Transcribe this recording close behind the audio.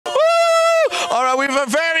All right, we have a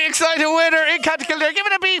very exciting winner in County Kildare. Give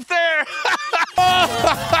it a beef there.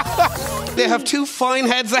 They have two fine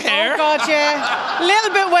heads of hair. Oh, God, yeah. A little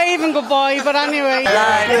bit waving goodbye, but anyway.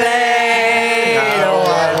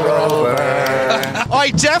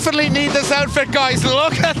 I definitely need this outfit, guys.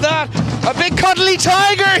 Look at that. A big cuddly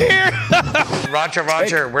tiger here. Roger.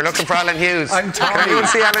 We're looking for Alan Hughes. I'm Tommy. Can anyone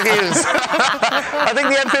see Alan Hughes? I think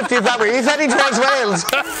the M50 is that way. He's heading towards Wales.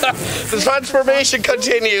 The transformation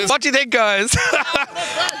continues. What do you think, guys?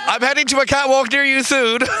 I'm heading to a catwalk near you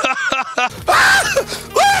soon.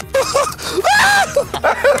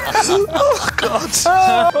 Oh, God.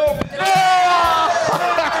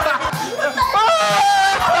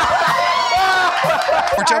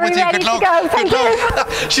 We're done with you. Good luck. Good luck.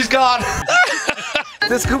 She's gone.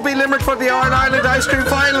 This could be Limerick for the All-Ireland Ice Cream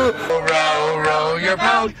Final. Row, row your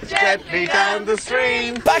boat gently down the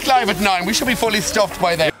stream. Back live at 9. We should be fully stuffed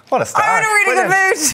by then. What a start. I'm in a really good mood.